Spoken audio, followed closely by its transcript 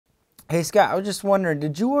Hey Scott, I was just wondering,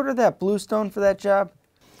 did you order that bluestone for that job?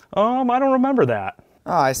 I don't remember that.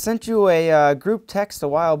 Oh, I sent you a group text a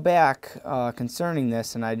while back concerning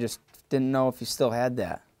this, and I just didn't know if you still had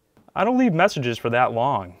that. I don't leave messages for that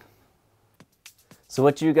long. So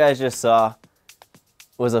what you guys just saw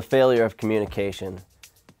was a failure of communication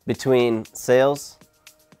between sales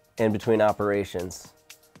and between operations.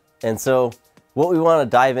 And so what we want to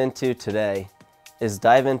dive into today is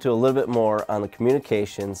dive into a little bit more on the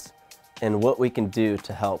communications and what we can do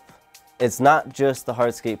to help. It's not just the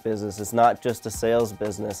hardscape business, it's not just a sales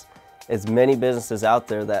business. It's many businesses out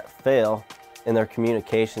there that fail in their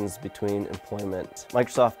communications between employment.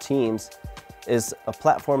 Microsoft Teams is a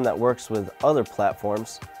platform that works with other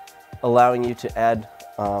platforms, allowing you to add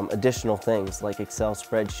additional things like Excel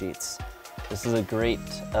spreadsheets. This is a great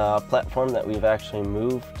platform that we've actually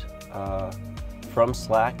moved from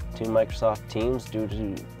Slack to Microsoft Teams due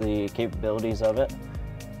to the capabilities of it.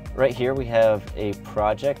 Right here we have a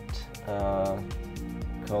project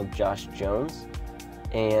called Josh Jones.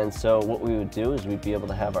 And so what we would do is we'd be able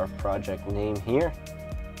to have our project name here.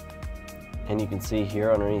 And you can see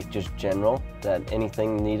here underneath just general that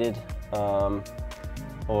anything needed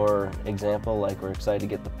or example, like we're excited to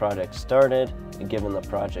get the project started, given the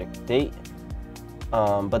project date.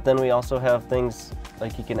 But then we also have things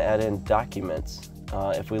like you can add in documents.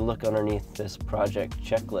 If we look underneath this project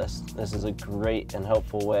checklist, this is a great and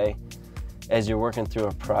helpful way as you're working through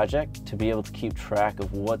a project to be able to keep track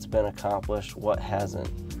of what's been accomplished, what hasn't.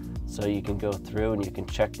 So you can go through and you can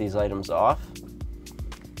check these items off.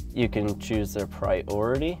 You can choose their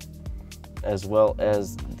priority as well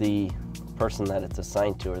as the person that it's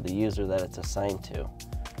assigned to or the user that it's assigned to.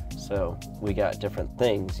 So we got different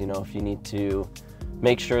things, you know, if you need to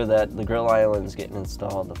make sure that the grill island is getting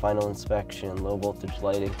installed, the final inspection, low voltage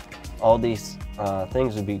lighting, all these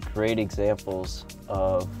things would be great examples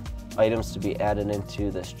of items to be added into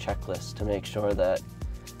this checklist to make sure that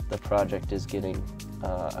the project is getting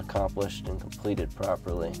accomplished and completed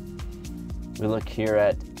properly. We look here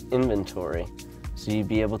at inventory. So you'd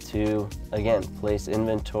be able to, again, place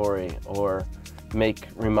inventory or make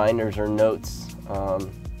reminders or notes.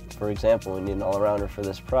 For example, we need an all-arounder for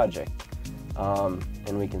this project.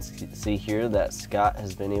 And we can see here that Scott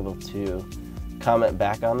has been able to comment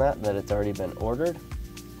back on that it's already been ordered.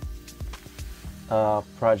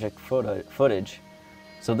 Project footage.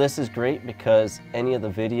 So this is great because any of the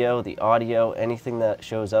video, the audio, anything that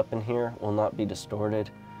shows up in here will not be distorted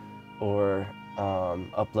or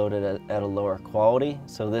uploaded at a lower quality.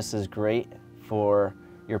 So this is great for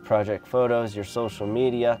your project photos, your social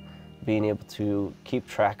media, being able to keep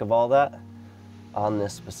track of all that on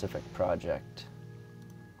this specific project.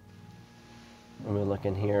 And we're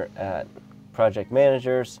looking here at project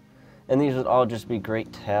managers, and these would all just be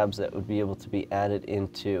great tabs that would be able to be added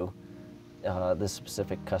into this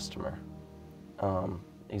specific customer.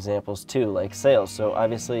 Examples too, like sales. So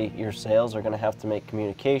obviously your sales are going to have to make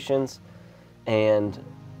communications, and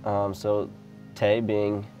so Tay,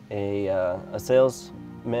 being a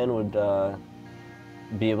salesman, would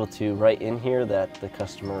be able to write in here that the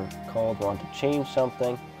customer called, wanted to change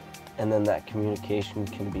something, and then that communication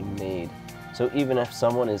can be made. So even if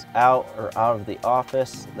someone is out of the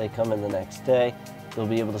office, they come in the next day, they'll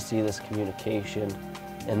be able to see this communication.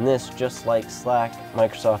 And this, just like Slack,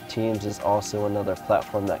 Microsoft Teams is also another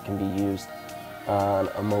platform that can be used on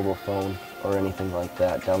a mobile phone or anything like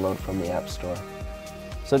that, download from the App Store.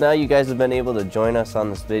 So now you guys have been able to join us on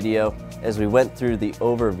this video as we went through the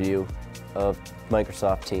overview of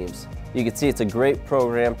Microsoft Teams. You can see it's a great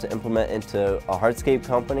program to implement into a hardscape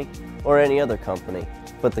company or any other company,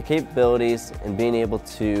 but the capabilities and being able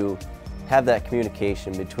to have that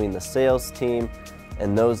communication between the sales team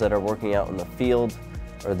and those that are working out in the field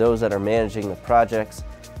or those that are managing the projects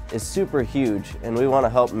is super huge, and we want to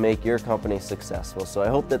help make your company successful. So I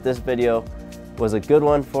hope that this video was a good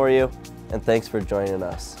one for you, and thanks for joining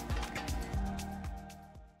us.